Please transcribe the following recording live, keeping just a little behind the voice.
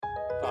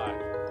5,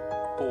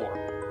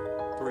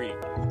 4, 3, 2,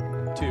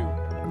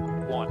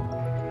 1.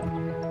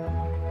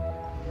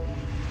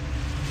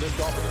 Lift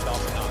off of the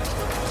Falcon 9.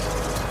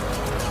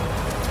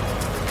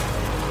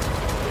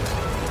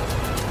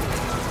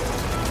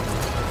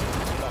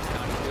 Falcon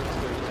 9 clears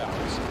 30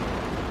 towers.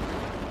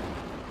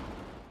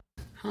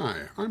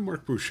 Hi, I'm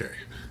Mark Boucher.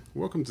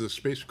 Welcome to the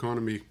Space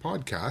Economy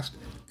Podcast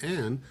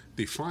and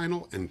the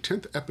final and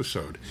 10th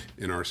episode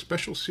in our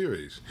special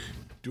series,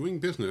 Doing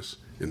Business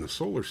in the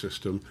Solar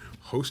System,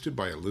 hosted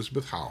by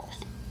Elizabeth Howell.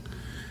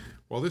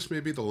 While this may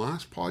be the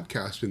last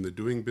podcast in the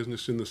Doing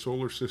Business in the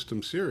Solar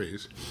System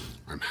series,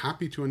 I'm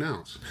happy to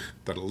announce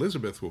that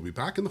Elizabeth will be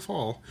back in the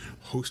fall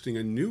hosting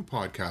a new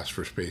podcast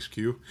for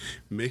SpaceQ,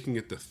 making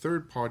it the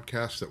third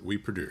podcast that we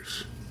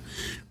produce.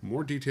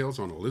 More details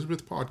on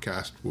Elizabeth's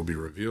podcast will be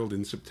revealed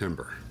in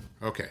September.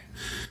 Okay,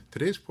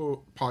 today's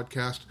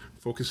podcast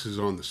focuses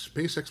on the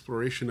space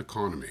exploration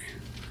economy.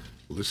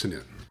 Listen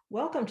in.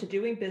 Welcome to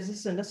Doing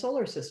Business in the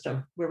Solar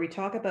System, where we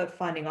talk about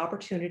finding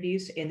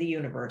opportunities in the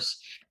universe.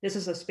 This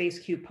is a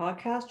SpaceQ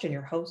podcast, and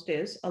your host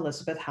is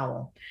Elizabeth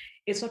Howell.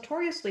 It's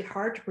notoriously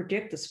hard to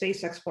predict the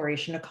space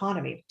exploration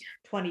economy.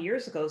 20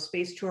 years ago,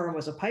 space tourism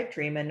was a pipe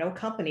dream, and no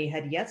company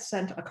had yet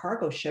sent a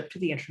cargo ship to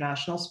the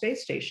International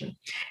Space Station.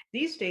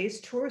 These days,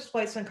 tourist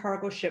flights and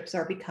cargo ships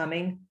are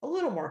becoming a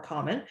little more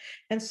common.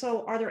 And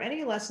so, are there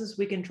any lessons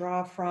we can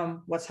draw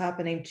from what's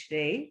happening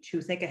today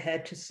to think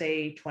ahead to,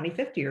 say,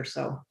 2050 or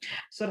so?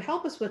 So to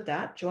help us with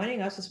that,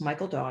 joining us is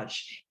Michael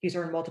Dodge. He's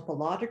earned multiple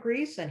law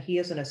degrees, and he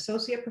is an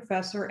associate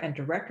professor and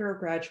director of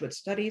graduate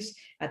studies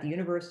at the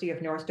University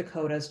of North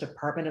Dakota's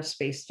Department of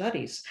Space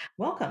Studies.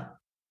 Welcome.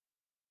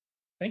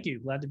 Thank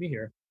you. Glad to be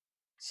here.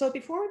 So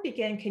before we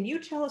begin, can you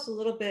tell us a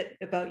little bit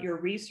about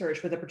your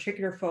research with a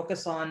particular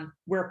focus on,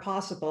 where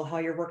possible, how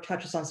your work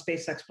touches on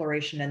space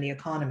exploration and the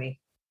economy?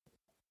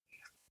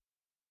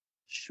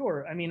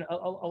 Sure. I mean, a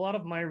lot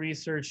of my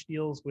research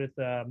deals with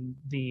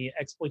the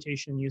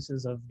exploitation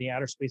uses of the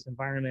outer space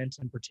environment,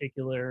 in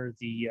particular,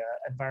 the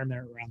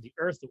environment around the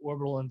Earth, the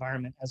orbital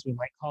environment, as we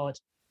might call it,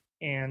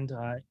 and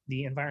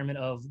the environment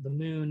of the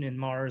Moon and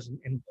Mars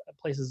and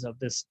places of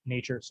this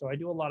nature. So I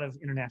do a lot of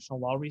international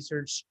law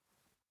research.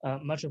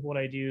 Much of what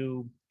I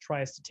do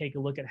tries to take a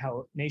look at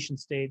how nation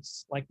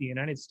states like the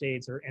United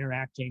States are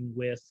interacting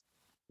with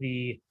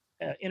the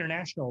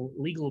international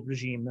legal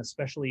regime,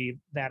 especially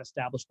that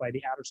established by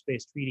the Outer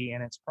Space Treaty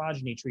and its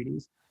progeny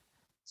treaties.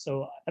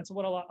 So that's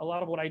what a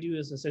lot of what I do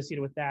is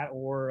associated with that,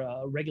 or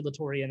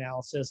regulatory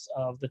analysis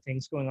of the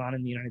things going on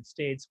in the United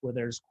States, where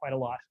there's quite a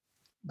lot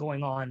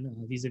going on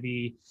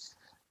vis-a-vis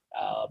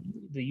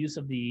the use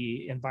of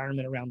the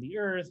environment around the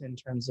Earth in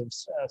terms of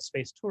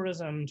space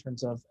tourism, in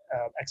terms of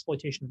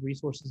exploitation of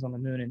resources on the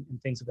Moon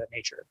and things of that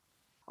nature.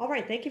 All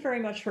right. Thank you very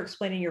much for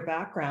explaining your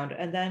background.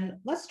 And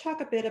then let's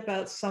talk a bit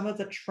about some of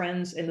the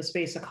trends in the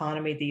space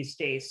economy these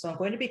days. So I'm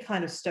going to be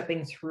kind of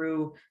stepping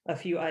through a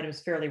few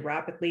items fairly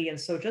rapidly. And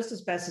so just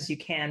as best as you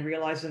can,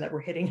 realizing that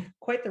we're hitting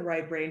quite the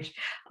right range,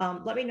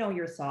 let me know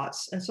your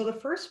thoughts. And so the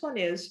first one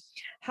is,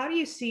 how do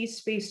you see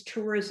space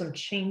tourism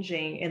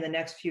changing in the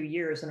next few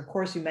years? And of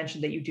course, you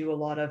mentioned that you do a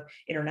lot of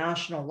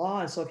international law.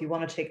 And so if you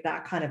want to take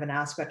that kind of an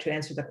aspect to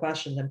answer the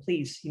question, then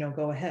please,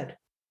 go ahead.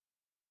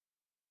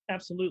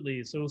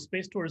 Absolutely. So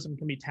space tourism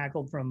can be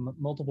tackled from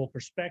multiple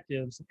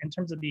perspectives. In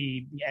terms of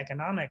the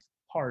economic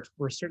part,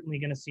 we're certainly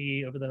going to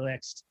see over the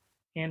next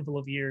handful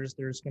of years,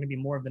 there's going to be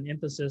more of an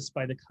emphasis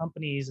by the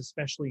companies,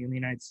 especially in the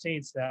United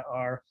States, that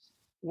are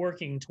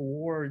working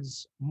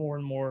towards more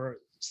and more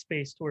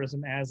space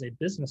tourism as a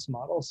business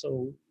model.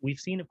 So we've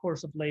seen, of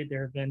course, of late,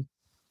 there have been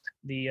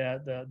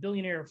the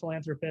billionaire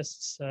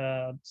philanthropists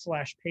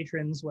 /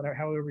 patrons, whatever,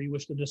 however you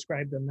wish to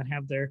describe them, that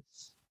have their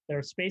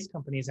space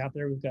companies out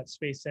there. We've got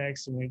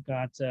SpaceX, and we've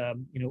got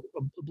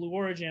Blue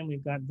Origin,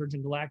 we've got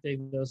Virgin Galactic.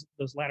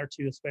 Those latter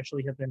two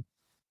especially have been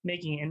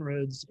making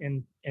inroads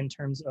in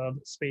terms of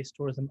space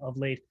tourism of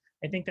late.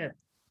 I think that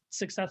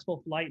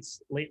successful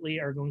flights lately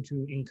are going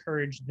to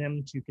encourage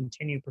them to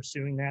continue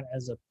pursuing that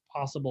as a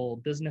possible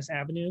business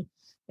avenue,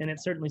 and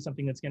it's certainly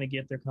something that's going to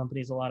get their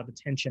companies a lot of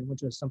attention,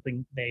 which is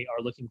something they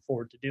are looking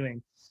forward to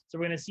doing. So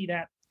we're going to see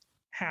that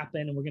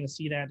happen, and we're going to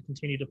see that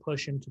continue to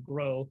push and to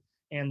grow.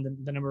 And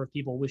the number of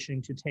people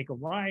wishing to take a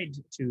ride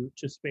to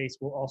space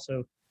will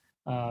also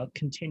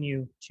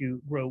continue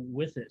to grow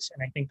with it.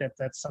 And I think that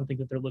that's something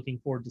that they're looking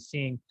forward to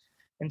seeing.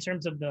 In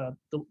terms of the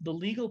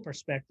legal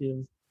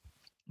perspective,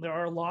 there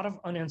are a lot of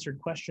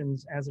unanswered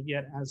questions as of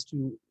yet as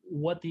to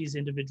what these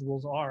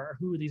individuals are,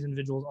 who these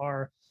individuals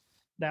are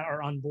that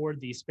are on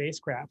board these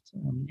spacecraft.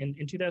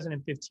 In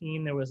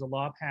 2015, there was a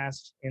law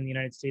passed in the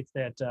United States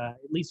that,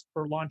 at least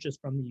for launches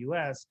from the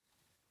U.S.,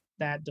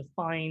 that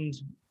defined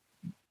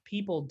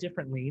people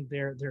differently.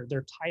 Their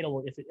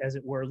title, as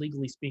it were,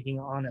 legally speaking,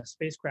 on a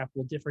spacecraft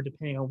will differ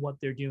depending on what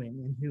they're doing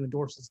and who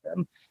endorses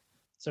them.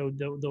 So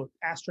the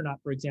astronaut,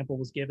 for example,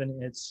 was given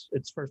its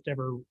first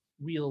ever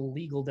real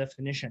legal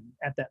definition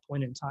at that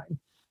point in time.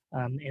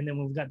 And then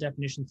we've got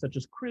definitions such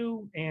as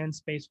crew and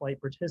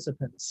spaceflight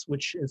participants,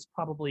 which is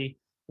probably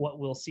what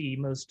we'll see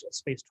most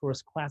space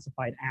tourists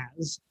classified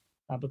as.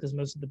 because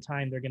most of the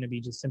time they're going to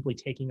be just simply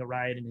taking a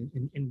ride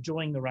and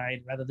enjoying the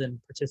ride rather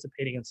than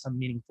participating in some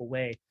meaningful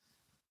way.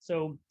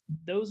 So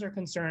those are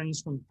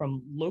concerns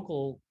from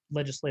local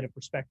legislative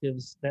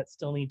perspectives that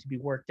still need to be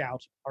worked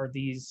out.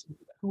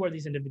 Who are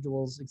these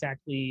individuals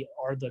exactly?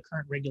 Are the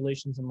current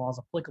regulations and laws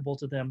applicable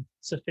to them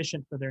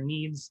sufficient for their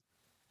needs?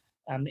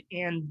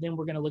 And then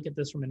we're going to look at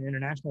this from an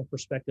international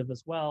perspective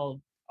as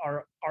well.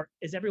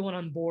 Is everyone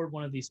on board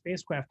one of these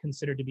spacecraft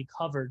considered to be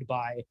covered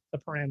by the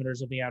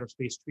parameters of the Outer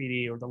Space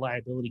Treaty or the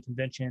Liability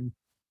Convention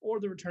or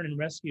the Return and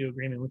Rescue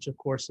Agreement, which of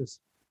course is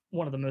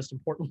one of the most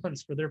important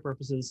ones for their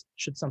purposes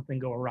should something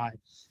go awry.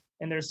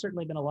 And there's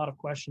certainly been a lot of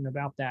question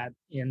about that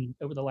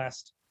over the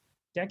last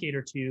decade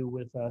or two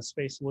with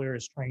space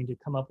lawyers trying to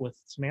come up with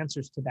some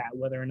answers to that,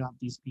 whether or not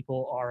these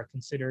people are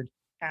considered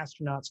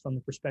astronauts from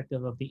the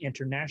perspective of the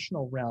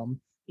international realm,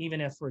 even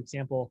if, for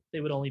example,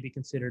 they would only be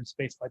considered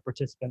spaceflight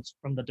participants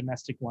from the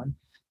domestic one.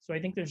 So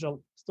I think there's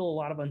still a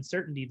lot of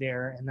uncertainty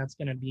there, and that's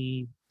going to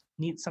be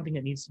something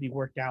that needs to be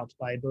worked out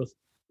by both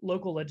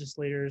local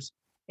legislators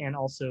and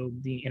also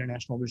the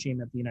international regime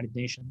at the United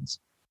Nations.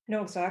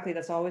 No, exactly.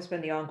 That's always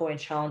been the ongoing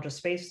challenge of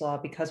space law,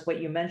 because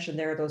what you mentioned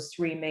there, those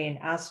three main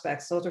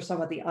aspects, those are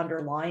some of the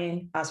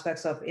underlying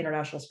aspects of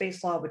international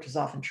space law, which is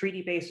often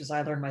treaty-based, as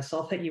I learned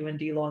myself at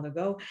UND long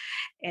ago.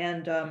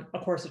 And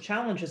of course, the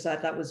challenge is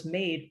that was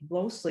made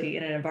mostly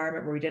in an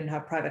environment where we didn't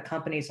have private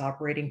companies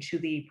operating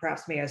to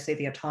perhaps may I say,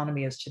 the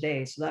autonomy is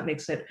today. So that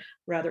makes it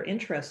rather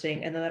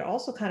interesting. And then that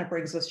also kind of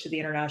brings us to the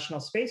International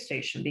Space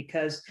Station,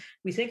 because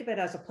we think of it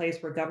as a place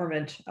where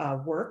government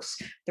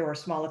works. There are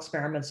small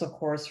experiments, of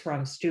course,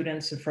 from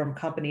students and from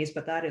companies,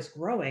 but that is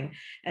growing.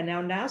 And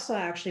now NASA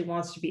actually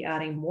wants to be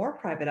adding more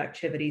private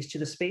activities to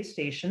the space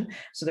station.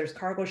 So there's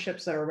cargo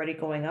ships that are already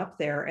going up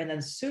there. And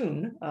then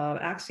soon,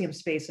 Axiom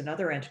Space and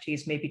other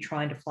entities may be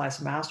trying to fly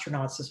some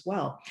astronauts as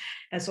well.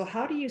 And so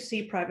how do you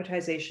see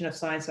privatization of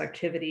science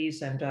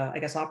activities and I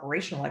guess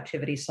operational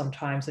activities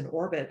sometimes in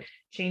orbit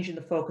changing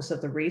the focus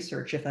of the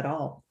research, if at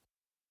all?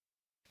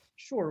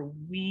 Sure.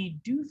 We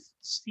do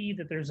see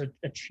that there's a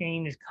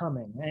change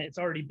coming. It's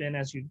already been,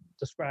 as you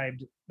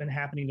described, been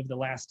happening over the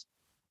last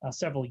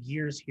several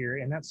years here.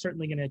 And that's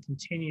certainly going to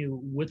continue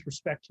with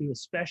respect to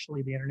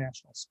especially the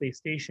International Space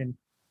Station.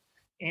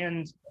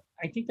 And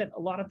I think that a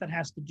lot of that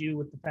has to do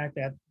with the fact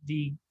that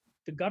the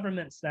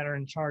governments that are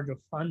in charge of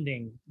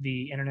funding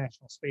the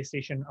International Space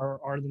Station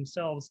are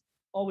themselves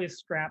always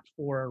strapped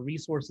for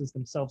resources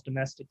themselves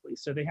domestically.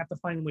 So they have to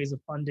find ways of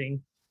funding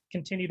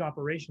continued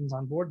operations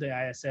on board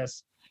the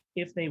ISS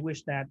if they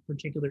wish that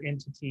particular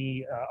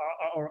entity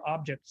or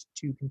object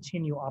to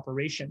continue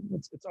operation.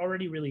 It's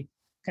already really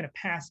kind of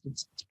past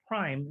its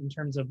prime in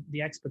terms of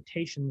the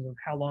expectations of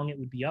how long it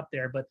would be up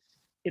there, but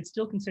it's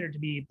still considered to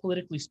be,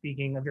 politically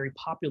speaking, a very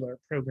popular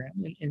program.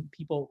 And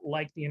people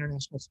like the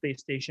International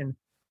Space Station.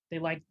 They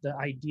like the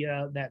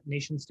idea that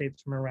nation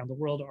states from around the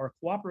world are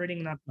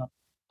cooperating, not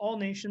all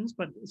nations,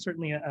 but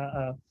certainly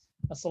a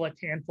select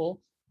handful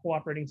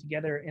cooperating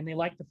together. And they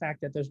like the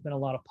fact that there's been a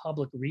lot of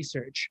public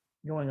research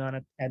going on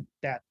at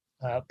that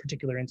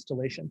particular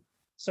installation.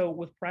 So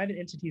with private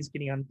entities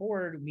getting on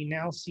board, we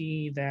now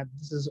see that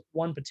this is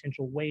one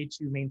potential way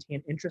to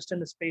maintain interest in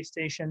the space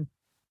station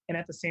and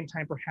at the same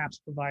time perhaps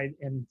provide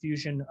an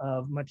infusion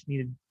of much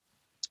needed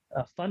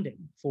funding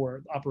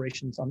for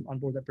operations on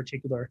board that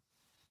particular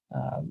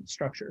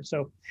structure.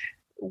 So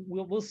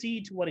we'll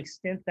see to what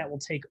extent that will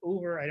take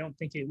over. I don't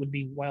think it would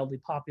be wildly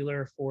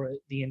popular for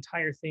the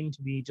entire thing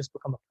to just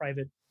become a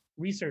private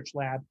research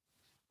lab.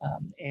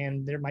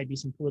 And there might be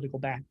some political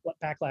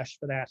backlash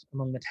for that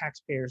among the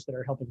taxpayers that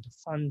are helping to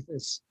fund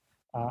this,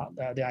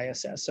 the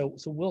ISS. So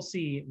we'll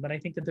see. But I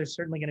think that there's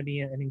certainly going to be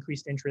an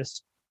increased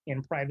interest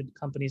in private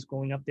companies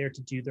going up there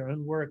to do their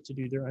own work, to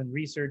do their own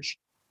research.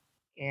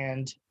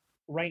 And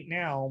right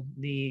now,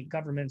 the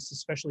governments,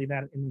 especially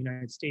that in the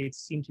United States,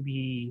 seem to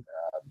be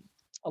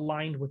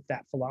aligned with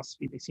that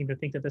philosophy. They seem to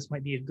think that this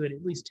might be a good,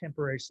 at least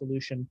temporary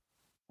solution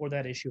for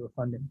that issue of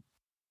funding.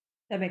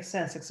 That makes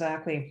sense.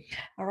 Exactly.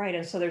 All right.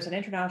 And so there's an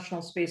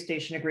International Space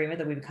Station agreement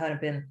that we've kind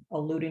of been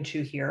alluding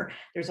to here.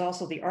 There's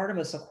also the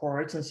Artemis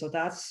Accords. And so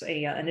that's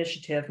a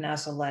initiative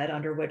NASA-led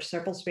under which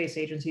several space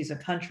agencies and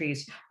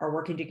countries are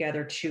working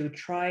together to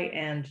try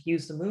and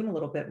use the moon a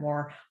little bit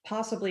more,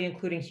 possibly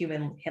including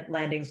human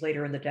landings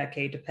later in the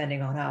decade,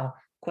 depending on how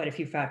quite a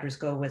few factors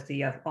go with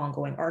the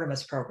ongoing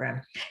Artemis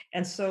program.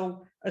 And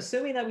so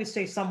assuming that we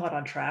stay somewhat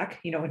on track,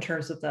 in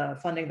terms of the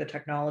funding, the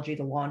technology,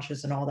 the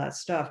launches and all that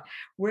stuff,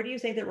 where do you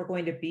think that we're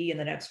going to be in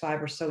the next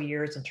 5 or so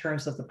years in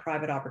terms of the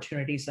private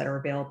opportunities that are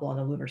available on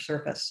the lunar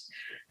surface?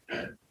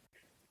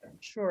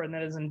 Sure, and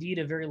that is indeed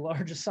a very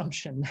large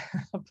assumption.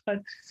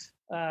 But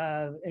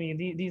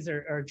these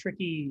are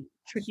tricky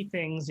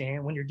things.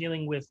 And when you're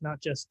dealing with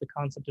not just the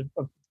concept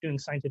of doing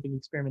scientific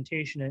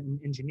experimentation and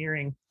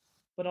engineering,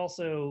 but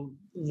also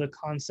the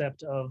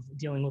concept of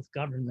dealing with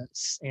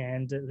governments.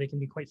 And they can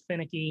be quite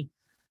finicky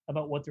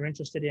about what they're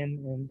interested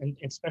in, and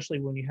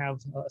especially when you have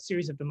a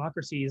series of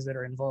democracies that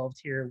are involved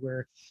here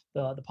where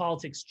the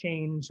politics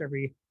change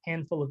every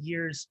handful of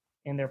years.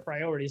 and their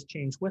priorities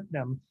change with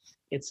them,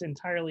 it's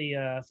entirely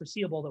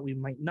foreseeable that we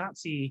might not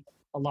see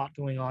a lot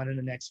going on in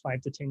the next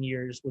 5 to 10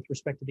 years with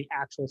respect to the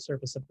actual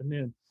surface of the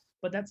moon.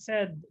 But that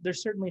said,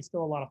 there's certainly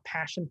still a lot of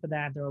passion for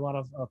that. There are a lot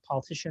of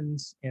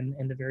politicians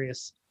in the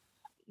various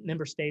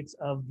member states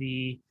of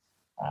the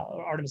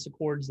Artemis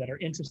Accords that are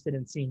interested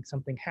in seeing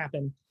something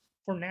happen.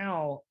 For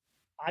now,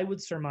 I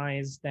would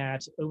surmise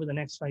that over the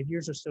next 5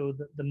 years or so,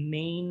 the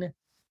main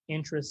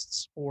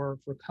interests for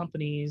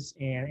companies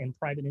and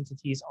private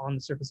entities on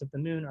the surface of the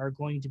moon are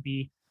going to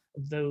be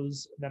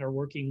those that are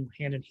working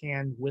hand in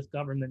hand with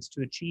governments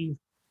to achieve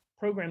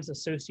programs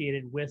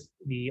associated with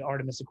the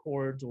Artemis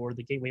Accords or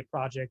the Gateway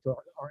Project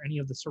or any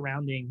of the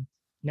surrounding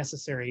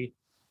necessary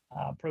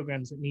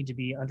programs that need to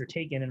be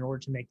undertaken in order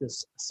to make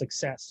this a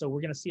success. So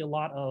we're going to see a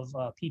lot of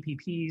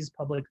PPPs,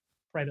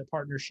 public-private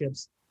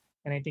partnerships,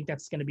 and I think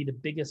that's going to be the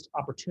biggest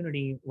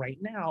opportunity right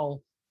now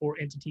for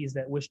entities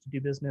that wish to do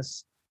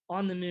business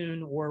on the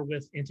moon or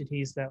with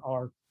entities that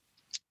are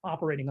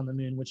operating on the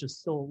moon, which is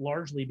still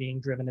largely being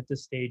driven at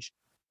this stage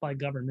by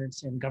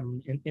governments and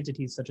government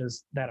entities such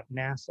as that of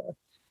NASA.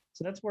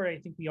 So that's where I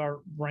think we are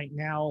right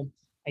now.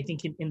 I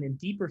think in the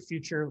deeper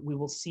future, we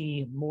will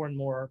see more and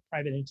more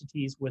private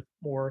entities with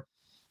more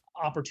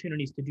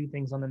opportunities to do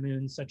things on the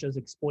moon, such as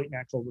exploit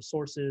natural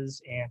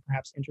resources and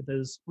perhaps enter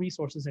those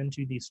resources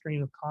into the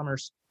stream of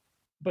commerce,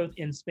 both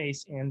in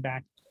space and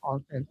back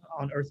on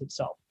Earth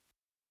itself.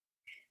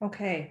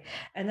 Okay.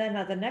 And then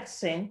the next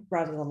thing,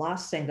 rather the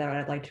last thing that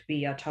I'd like to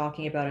be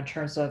talking about in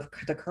terms of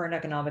the current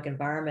economic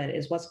environment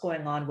is what's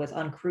going on with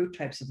uncrewed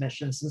types of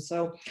missions. And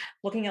so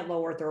looking at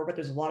low Earth orbit,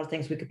 there's a lot of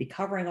things we could be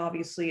covering,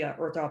 obviously,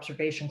 Earth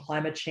observation,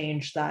 climate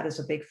change, that is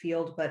a big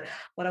field. But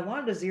what I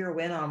wanted to zero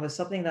in on was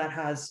something that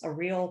has a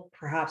real,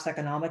 perhaps,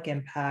 economic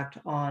impact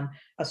on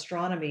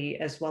astronomy,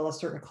 as well as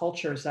certain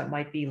cultures that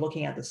might be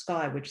looking at the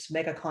sky, which is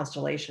mega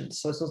constellations.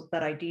 So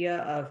that idea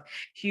of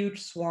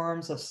huge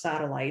swarms of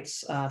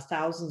satellites,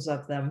 thousands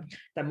of them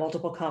that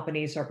multiple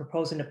companies are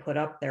proposing to put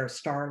up there,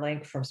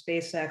 Starlink from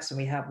SpaceX, and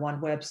we have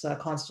OneWeb's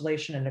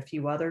constellation and a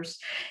few others.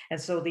 And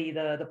so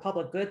the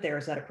public good there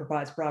is that it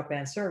provides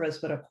broadband service,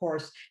 but of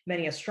course,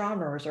 many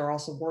astronomers are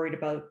also worried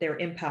about their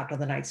impact on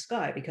the night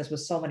sky, because with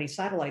so many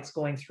satellites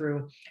going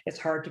through, it's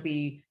hard to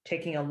be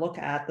taking a look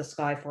at the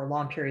sky for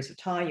long periods of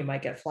time. You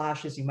might get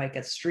flashes, you might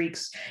get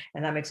streaks,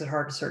 and that makes it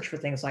hard to search for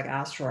things like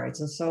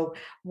asteroids. And so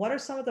what are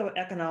some of the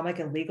economic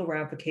and legal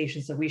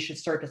ramifications that we should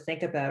start to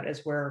think about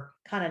as we're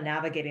kind of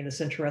navigating this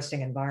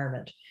interesting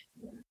environment?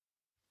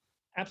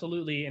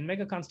 Absolutely. And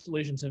mega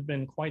constellations have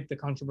been quite the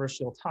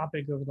controversial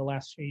topic over the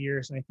last few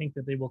years. And I think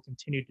that they will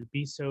continue to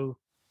be so,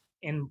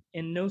 in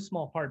no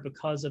small part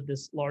because of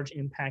this large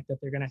impact that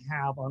they're going to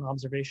have on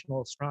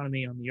observational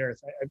astronomy on the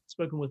Earth. I've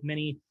spoken with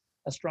many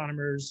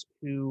astronomers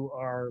who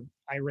are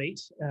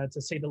irate,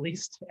 to say the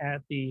least,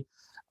 at the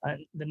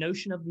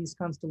notion of these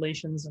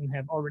constellations, and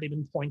have already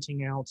been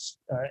pointing out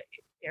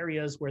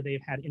areas where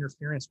they've had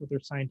interference with their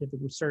scientific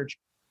research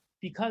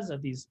because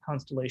of these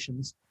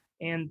constellations.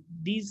 And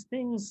these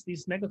things,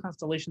 these mega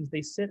constellations,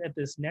 they sit at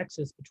this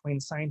nexus between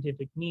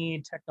scientific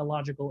need,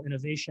 technological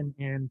innovation,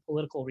 and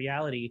political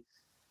reality.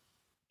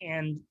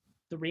 And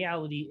the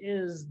reality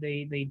is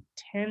they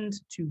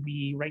tend to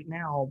be right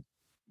now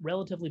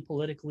relatively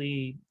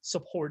politically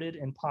supported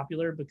and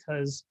popular,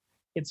 because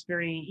it's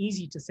very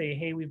easy to say,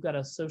 hey, we've got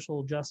a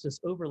social justice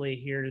overlay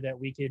here that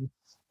we can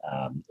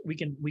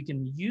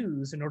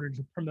use in order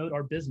to promote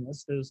our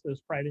business, those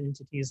private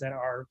entities that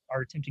are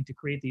attempting to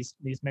create these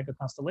mega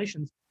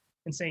constellations,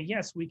 and say,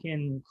 yes, we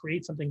can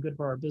create something good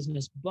for our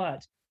business,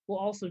 but we'll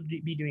also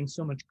be doing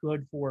so much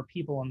good for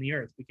people on the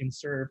Earth. We can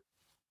serve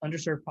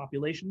underserved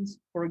populations,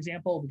 for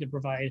example. We could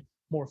provide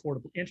more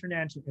affordable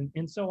internet,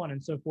 and so on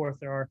and so forth.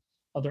 There are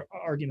other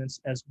arguments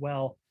as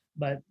well,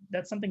 but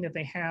that's something that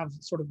they have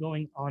sort of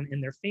going on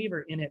in their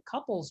favor, and it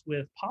couples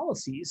with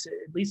policies,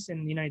 at least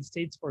in the United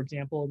States, for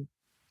example,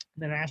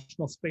 the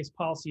national space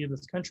policy of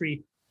this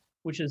country,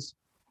 which is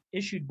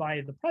issued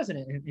by the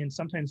president, and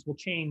sometimes will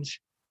change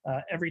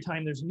every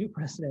time there's a new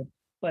president.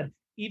 But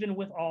even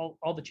with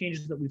all the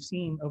changes that we've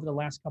seen over the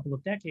last couple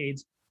of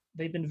decades,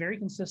 they've been very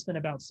consistent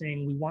about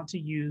saying we want to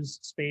use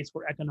space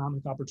for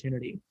economic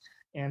opportunity.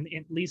 And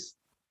at least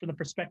from the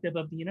perspective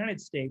of the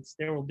United States,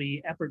 there will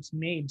be efforts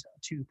made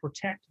to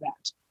protect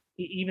that.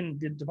 Even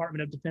the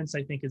Department of Defense,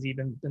 I think, has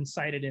even been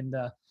cited in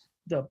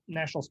the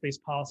national space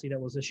policy that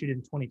was issued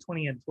in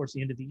 2020 and towards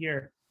the end of the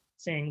year,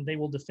 saying they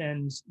will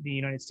defend the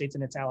United States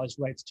and its allies'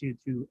 rights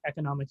to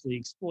economically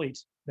exploit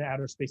the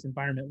outer space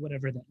environment,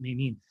 whatever that may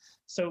mean.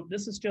 So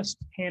this is just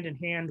hand in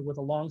hand with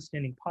a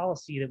longstanding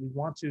policy that we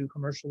want to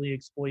commercially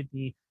exploit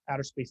the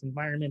outer space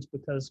environment,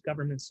 because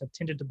governments have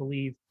tended to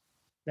believe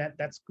that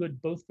that's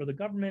good both for the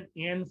government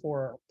and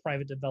for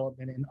private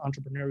development and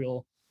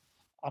entrepreneurial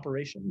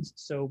operations.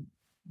 So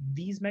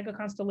these mega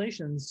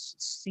constellations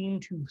seem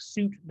to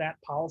suit that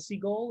policy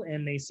goal,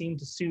 and they seem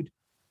to suit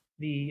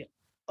the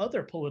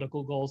other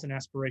political goals and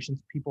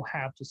aspirations people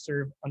have to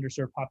serve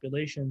underserved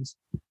populations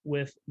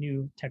with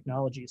new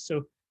technologies.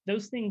 So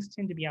those things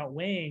tend to be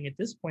outweighing at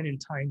this point in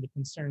time the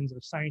concerns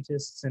of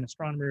scientists and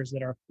astronomers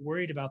that are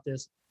worried about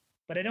this.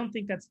 But I don't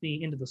think that's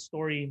the end of the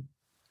story.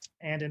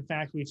 And in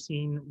fact, we've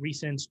seen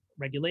recent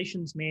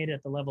regulations made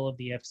at the level of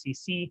the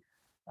FCC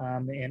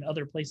and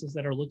other places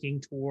that are looking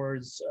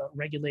towards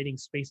regulating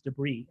space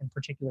debris, in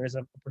particular, as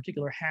a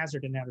particular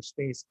hazard in outer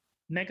space.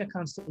 Mega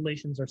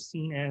constellations are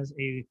seen as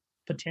a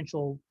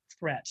potential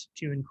threat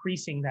to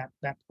increasing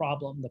that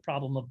problem, the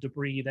problem of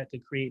debris that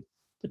could create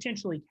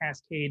potentially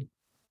cascade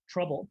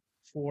trouble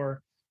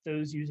for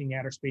those using the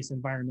outer space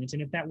environment.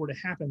 And if that were to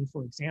happen,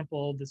 for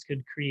example, this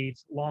could create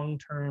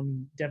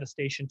long-term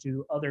devastation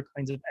to other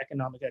kinds of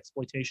economic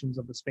exploitations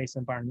of the space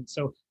environment.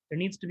 So there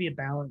needs to be a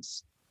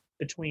balance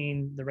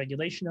between the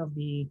regulation of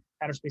the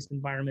outer space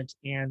environment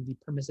and the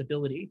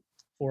permissibility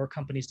for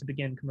companies to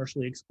begin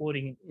commercially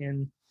exploiting it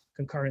in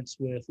concurrence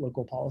with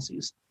local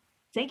policies.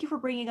 Thank you for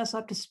bringing us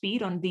up to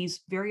speed on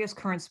these various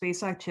current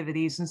space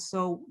activities. And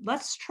so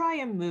let's try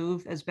and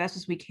move as best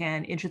as we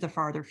can into the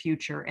farther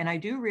future. And I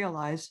do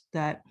realize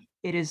that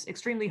it is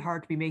extremely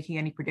hard to be making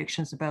any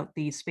predictions about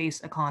the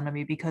space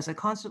economy because it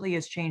constantly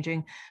is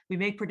changing. We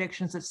make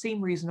predictions that seem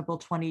reasonable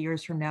 20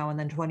 years from now, and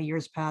then 20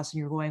 years pass and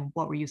you're going,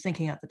 what were you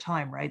thinking at the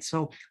time, right?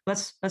 So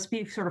let's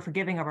be sort of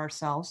forgiving of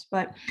ourselves.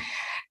 But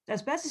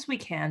as best as we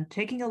can,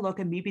 taking a look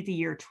at maybe the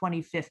year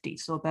 2050,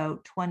 so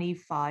about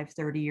 25,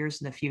 30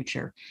 years in the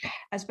future.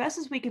 As best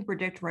as we can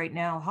predict right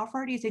now, how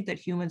far do you think that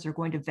humans are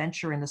going to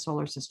venture in the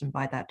solar system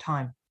by that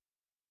time?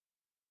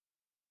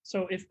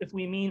 So if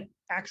we mean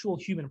actual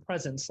human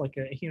presence, like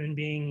a human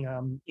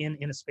being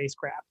in a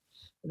spacecraft,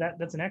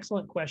 that's an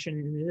excellent question.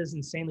 And it is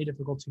insanely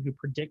difficult to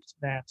predict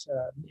that.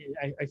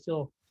 I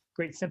feel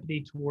great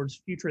sympathy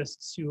towards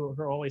futurists who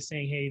are always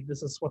saying, hey,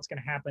 this is what's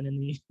going to happen.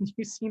 And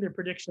you've seen their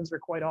predictions are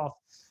quite off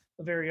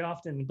very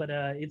often. But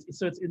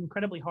it's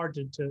incredibly hard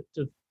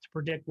to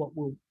predict what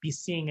we'll be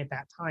seeing at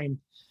that time.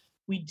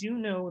 We do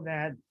know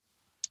that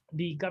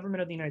the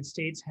government of the United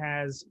States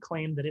has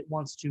claimed that it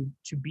wants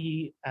to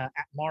be at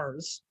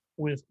Mars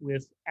with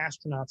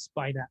astronauts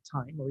by that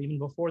time, or even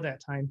before that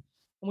time.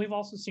 And we've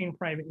also seen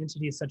private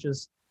entities such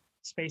as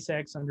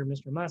SpaceX under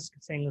Mr. Musk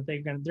saying that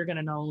they're going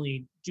to not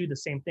only do the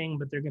same thing,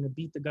 but they're going to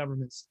beat the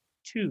governments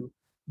to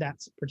that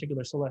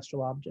particular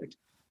celestial object.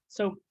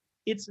 So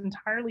it's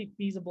entirely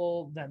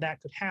feasible that that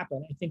could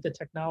happen. I think the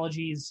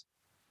technologies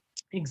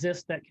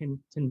exist that can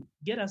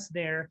get us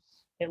there,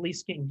 at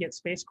least get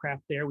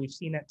spacecraft there. We've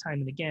seen that time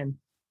and again.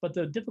 But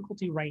the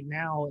difficulty right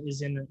now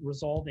is in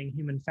resolving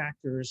human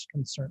factors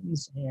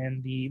concerns.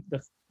 And the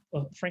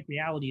frank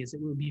reality is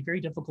it would be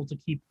very difficult to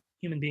keep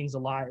human beings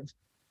alive,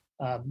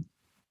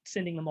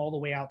 sending them all the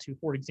way out to,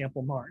 for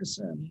example, Mars,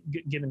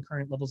 given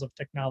current levels of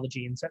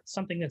technology. And that's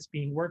something that's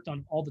being worked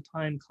on all the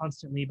time,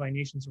 constantly by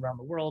nations around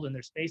the world and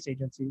their space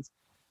agencies.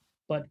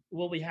 But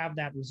will we have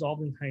that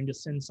resolving time to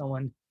send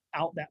someone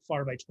out that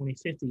far by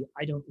 2050?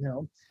 I don't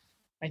know.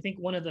 I think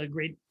one of the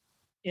great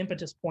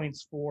impetus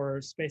points for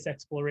space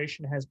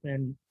exploration has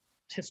been,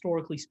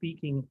 historically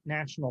speaking,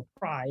 national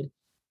pride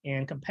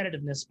and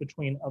competitiveness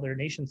between other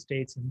nation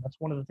states. And that's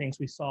one of the things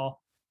we saw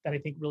that I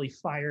think really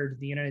fired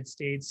the United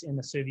States and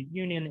the Soviet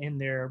Union in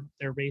their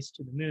race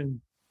to the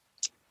moon.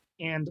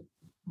 And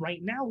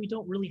right now, we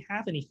don't really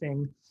have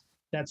anything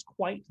that's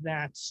quite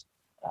that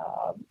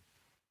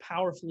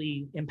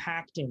powerfully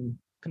impacting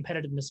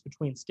competitiveness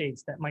between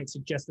states that might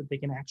suggest that they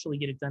can actually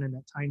get it done in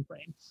that time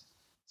frame.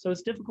 So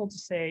it's difficult to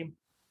say.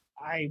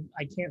 I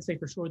can't say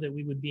for sure that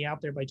we would be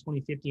out there by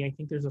 2050. I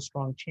think there's a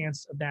strong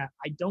chance of that.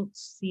 I don't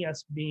see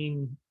us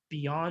being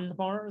beyond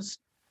Mars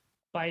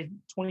by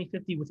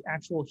 2050 with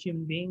actual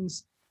human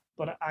beings,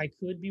 but I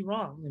could be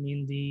wrong. I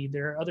mean,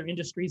 there are other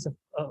industries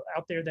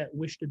out there that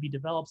wish to be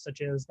developed,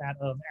 such as that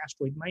of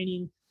asteroid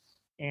mining,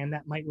 and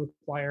that might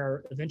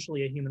require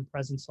eventually a human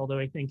presence, although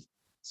I think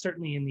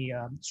certainly in the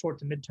short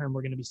to midterm,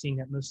 we're going to be seeing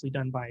that mostly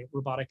done by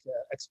robotic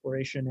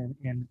exploration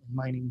and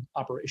mining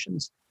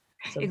operations.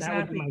 So exactly.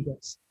 That would be my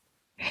guess.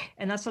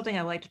 And that's something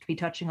I'd like to be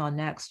touching on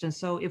next. And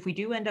so if we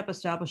do end up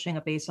establishing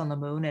a base on the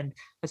moon and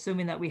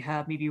assuming that we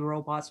have maybe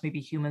robots, maybe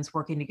humans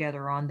working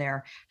together on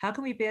there, how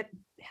can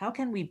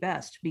we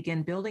best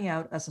begin building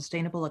out a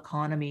sustainable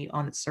economy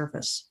on its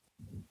surface?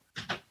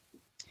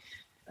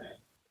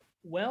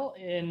 Well,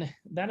 and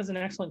that is an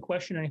excellent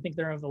question. And I think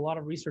there is a lot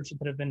of research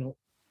that have been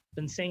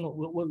saying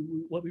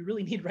what we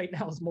really need right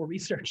now is more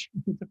research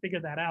to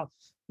figure that out.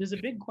 There's a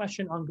big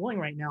question ongoing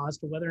right now as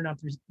to whether or not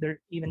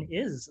there even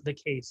is the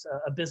case,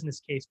 a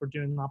business case for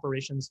doing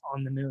operations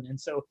on the moon. And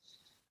so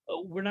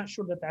we're not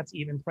sure that that's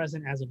even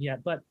present as of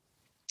yet. But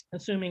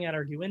assuming at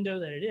arguendo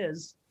that it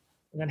is,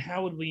 then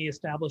how would we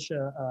establish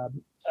a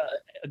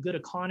good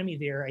economy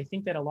there? I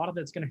think that a lot of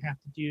it's going to have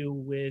to do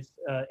with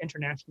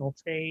international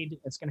trade.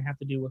 It's going to have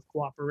to do with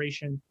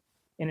cooperation.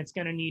 And it's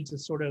going to need to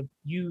sort of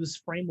use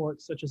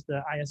frameworks such as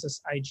the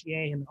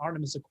ISS-IGA and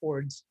Artemis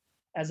Accords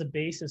as a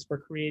basis for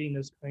creating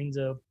those kinds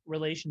of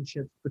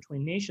relationships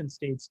between nation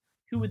states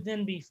who would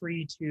then be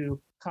free to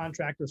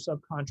contract or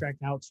subcontract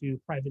out to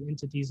private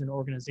entities and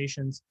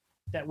organizations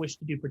that wish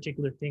to do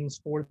particular things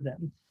for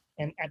them.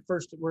 And at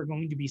first, we're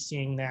going to be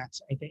seeing that.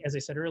 I think, as I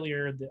said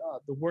earlier,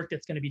 the work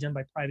that's going to be done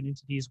by private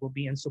entities will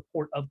be in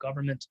support of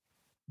government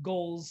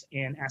goals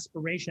and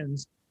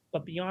aspirations.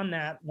 But beyond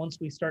that, once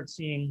we start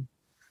seeing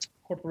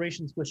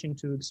corporations wishing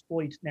to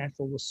exploit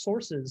natural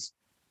resources,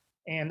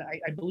 and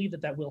I believe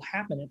that will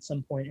happen at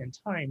some point in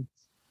time,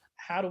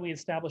 how do we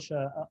establish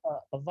a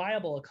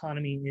viable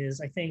economy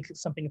is, I think,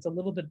 something that's a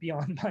little bit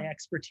beyond my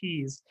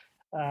expertise.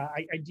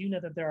 I do know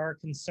that there are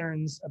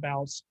concerns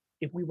about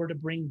if we were to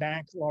bring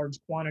back large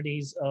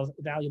quantities of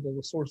valuable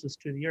resources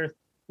to the earth,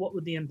 what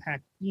would the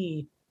impact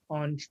be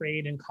on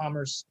trade and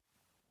commerce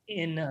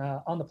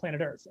on the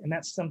planet Earth? And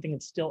that's something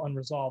that's still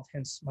unresolved,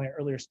 hence my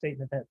earlier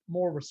statement that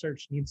more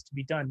research needs to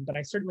be done. But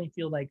I certainly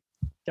feel like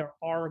there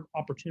are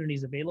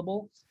opportunities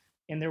available,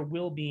 and there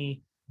will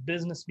be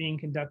business being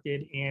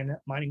conducted and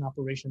mining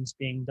operations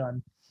being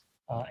done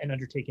and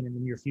undertaken in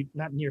the near future,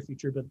 not near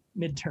future, but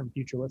midterm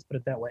future, let's put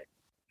it that way.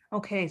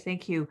 Okay,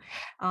 thank you.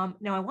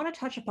 Now, I want to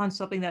touch upon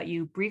something that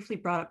you briefly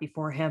brought up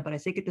beforehand, but I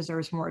think it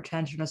deserves more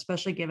attention,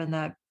 especially given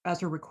that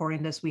as we're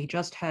recording this, we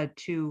just had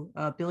 2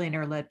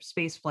 billionaire-led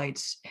space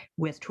flights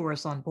with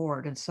tourists on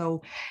board. And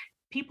so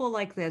people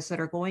like this that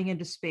are going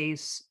into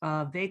space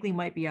vaguely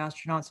might be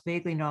astronauts,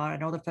 vaguely not. I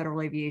know the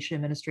Federal Aviation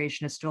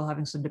Administration is still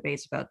having some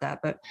debates about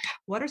that. But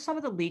what are some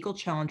of the legal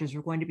challenges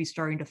we're going to be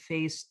starting to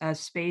face as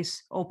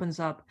space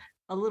opens up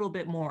a little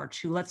bit more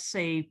to, let's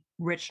say,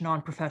 rich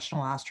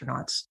non-professional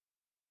astronauts?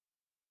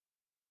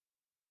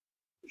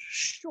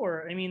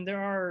 Sure. I mean,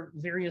 there are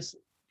various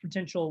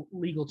potential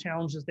legal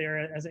challenges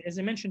there. As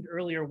I mentioned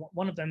earlier,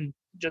 one of them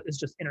is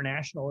just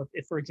international.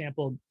 If, for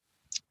example,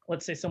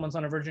 let's say someone's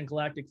on a Virgin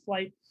Galactic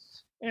flight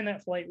and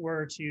that flight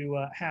were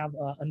to have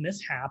a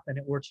mishap and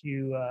it were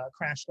to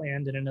crash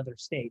land in another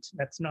state,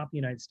 that's not the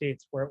United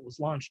States where it was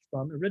launched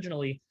from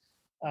originally,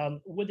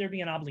 would there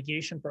be an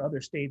obligation for other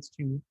states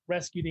to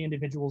rescue the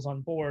individuals on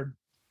board?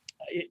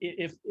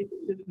 If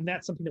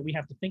that's something that we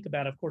have to think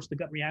about. Of course, the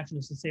gut reaction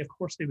is to say, of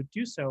course, they would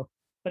do so.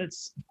 But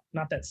it's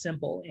not that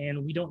simple.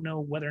 And we don't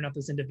know whether or not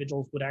those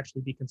individuals would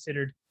actually be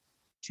considered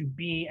to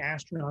be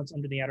astronauts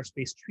under the Outer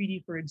Space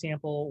Treaty, for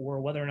example,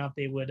 or whether or not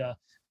they would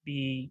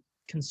be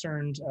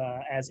concerned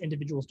as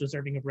individuals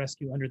deserving of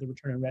rescue under the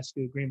Return and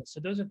Rescue Agreement.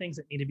 So those are things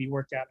that need to be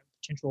worked out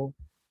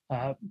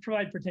and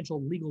provide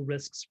potential legal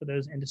risks for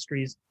those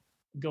industries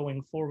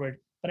going forward.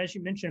 But as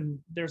you mentioned,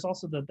 there's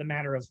also the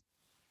matter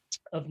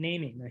of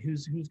naming,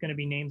 who's going to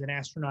be named an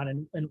astronaut,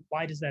 and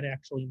why does that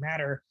actually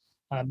matter?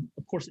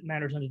 Of course, it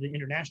matters under the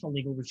international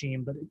legal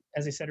regime, but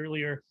as I said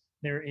earlier,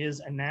 there is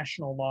a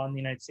national law in the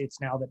United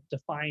States now that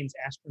defines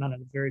astronaut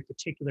in a very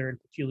particular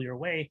and peculiar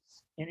way,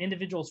 and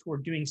individuals who are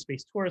doing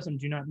space tourism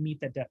do not meet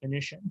that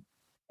definition.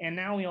 And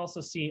now we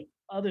also see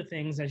other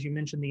things, as you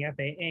mentioned, the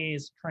FAA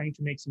is trying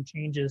to make some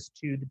changes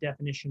to the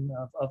definition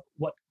of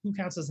who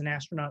counts as an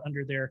astronaut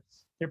under their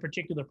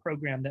particular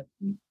program. That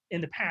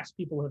in the past,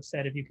 people have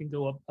said if you can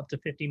go up to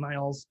 50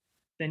 miles,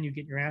 then you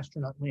get your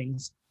astronaut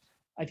wings.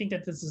 I think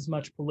that this is as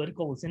much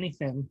political as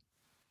anything,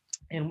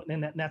 and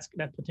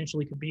that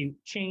potentially could be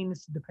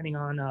changed depending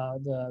on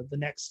the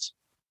next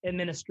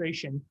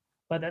administration.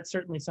 But that's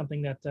certainly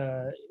something that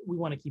we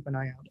want to keep an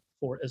eye out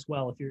for as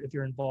well if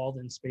you're involved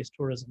in space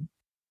tourism.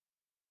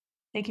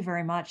 Thank you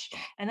very much.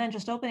 And then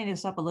just opening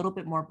this up a little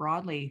bit more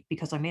broadly,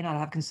 because I may not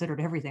have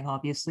considered everything,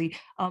 obviously.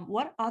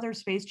 What other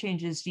space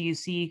changes do you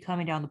see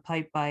coming down the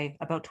pipe by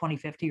about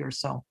 2050 or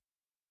so?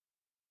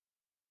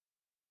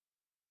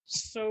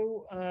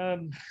 So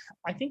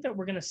I think that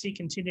we're going to see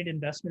continued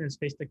investment in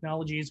space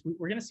technologies.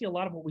 We're going to see a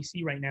lot of what we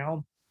see right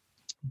now,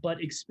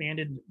 but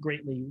expanded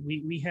greatly.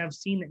 We have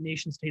seen that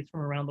nation states from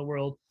around the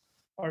world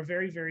are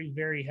very, very,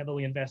 very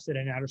heavily invested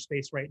in outer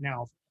space right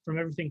now, from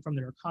everything from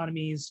their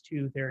economies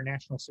to their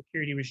national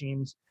security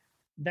regimes.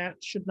 That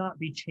should not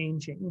be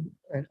changing.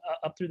 And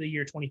up through the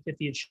year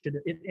 2050, it should,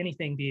 if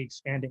anything, be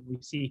expanding.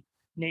 We see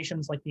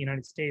nations like the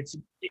United States,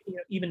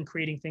 even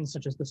creating things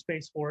such as the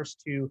Space Force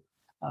to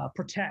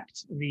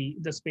protect the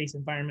space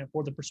environment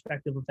for the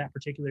perspective of that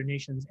particular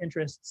nation's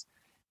interests.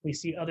 We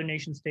see other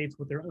nation states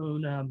with their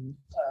own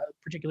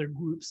particular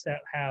groups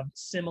that have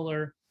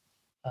similar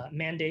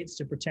mandates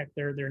to protect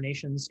their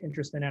nation's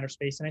interest in outer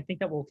space. And I think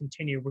that will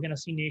continue. We're going to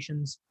see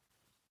nations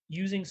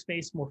using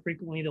space more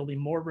frequently. There'll be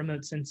more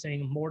remote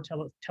sensing, more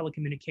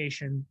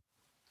telecommunication,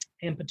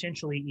 and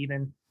potentially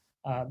even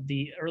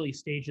the early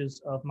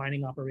stages of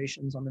mining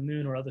operations on the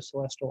moon or other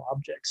celestial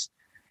objects.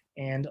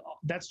 And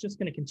that's just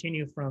going to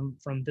continue from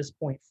this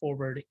point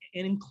forward,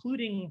 and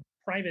including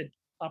private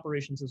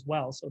operations as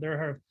well. So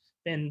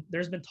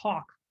there's been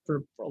talk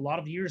for a lot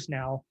of years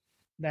now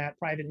that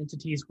private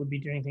entities would be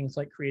doing things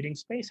like creating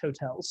space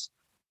hotels,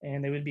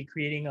 and they would be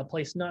creating a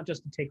place not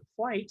just to take a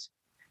flight,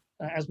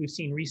 as we've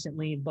seen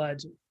recently,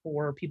 but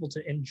for people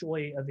to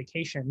enjoy a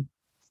vacation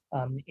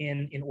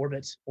in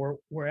orbit or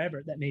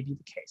wherever that may be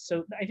the case.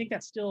 So I think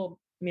that's still,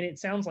 I mean, it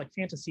sounds like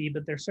fantasy,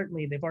 but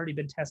they've already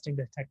been testing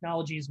the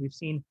technologies. We've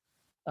seen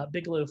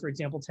Bigelow, for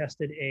example,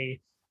 tested a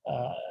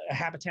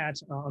habitat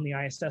on the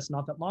ISS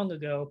not that long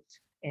ago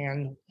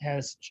and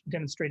has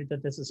demonstrated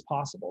that this is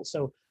possible.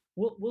 So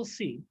we'll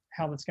see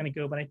how that's going to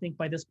go. But I think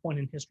by this point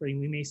in history,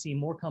 we may see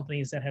more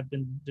companies that have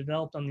been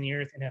developed on the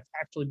Earth and have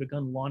actually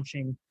begun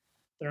launching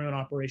their own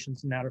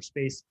operations in outer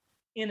space,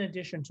 in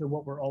addition to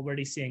what we're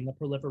already seeing, the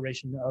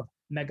proliferation of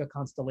mega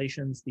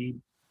constellations, the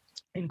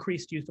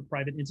increased use of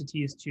private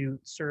entities to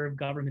serve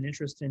government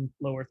interests in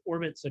low Earth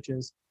orbit, such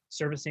as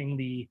servicing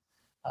the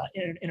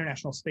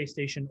International Space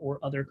Station or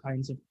other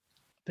kinds of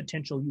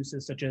potential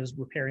uses, such as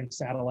repairing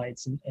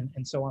satellites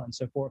and so on and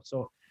so forth.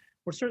 So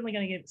we're certainly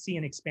going to see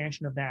an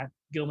expansion of that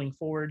going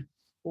forward.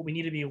 What we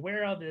need to be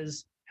aware of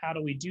is how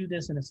do we do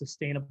this in a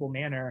sustainable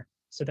manner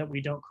so that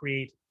we don't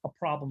create a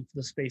problem for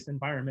the space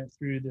environment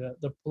through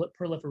the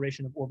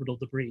proliferation of orbital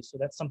debris. So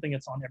that's something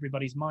that's on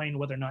everybody's mind,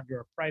 whether or not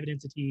you're a private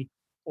entity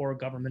or a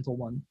governmental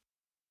one.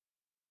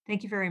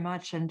 Thank you very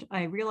much. And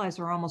I realize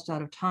we're almost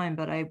out of time,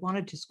 but I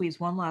wanted to squeeze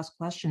one last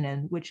question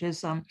in, which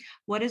is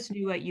what is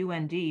new at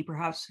UND,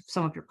 perhaps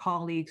some of your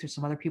colleagues or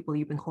some other people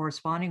you've been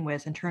corresponding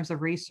with in terms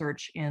of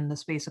research in the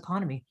space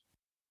economy?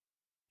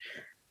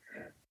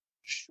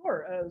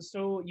 Sure.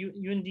 So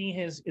UND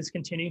is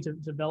continuing to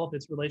develop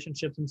its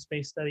relationships in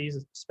space studies,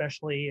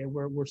 especially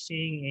where we're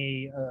seeing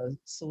a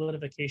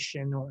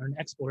solidification or an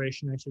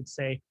exploration, I should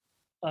say,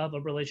 of a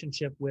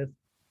relationship with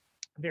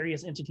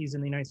various entities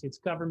in the United States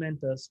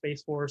government. The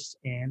Space Force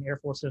and Air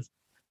Force have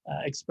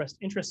expressed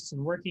interests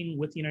in working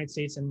with the United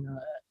States and,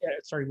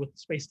 with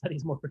space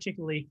studies more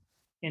particularly,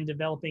 in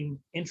developing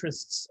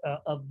interests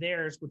of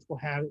theirs, which will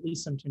have at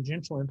least some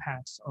tangential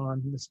impacts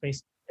on the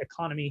space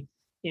economy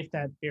if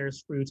that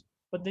bears fruit.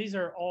 But these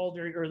are all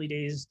very early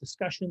days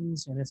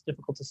discussions, and it's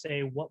difficult to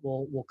say what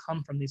will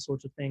come from these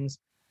sorts of things.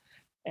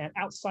 And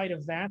outside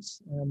of that,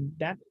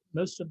 that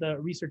most of the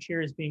research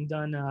here is being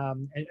done,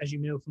 as you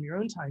know from your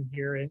own time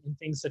here, in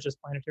things such as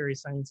planetary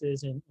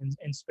sciences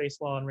and space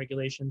law and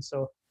regulation.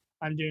 So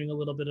I'm doing a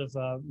little bit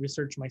of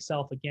research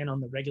myself, again, on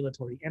the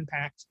regulatory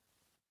impact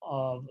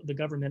of the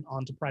government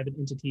onto private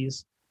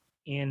entities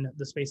in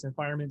the space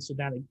environment. So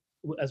that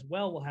as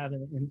well will have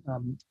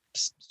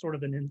sort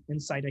of an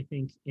insight, I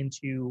think,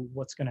 into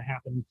what's going to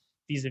happen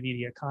vis-a-vis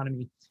the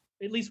economy,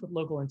 at least with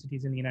local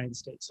entities in the United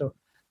States. So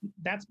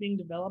that's being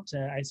developed.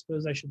 I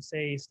suppose I should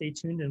say stay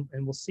tuned and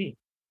we'll see.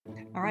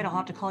 All right, I'll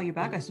have to call you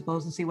back, I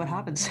suppose, and see what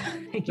happens.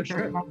 Thank you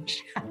very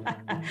much.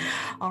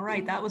 All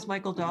right, that was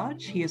Michael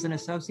Dodge. He is an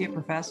associate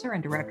professor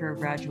and director of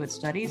graduate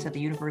studies at the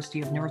University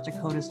of North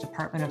Dakota's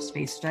Department of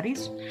Space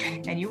Studies.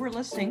 And you were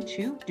listening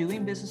to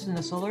Doing Business in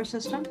the Solar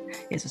System.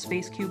 It's a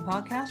Space Cube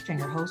podcast, and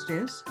your host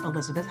is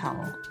Elizabeth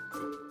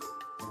Howell.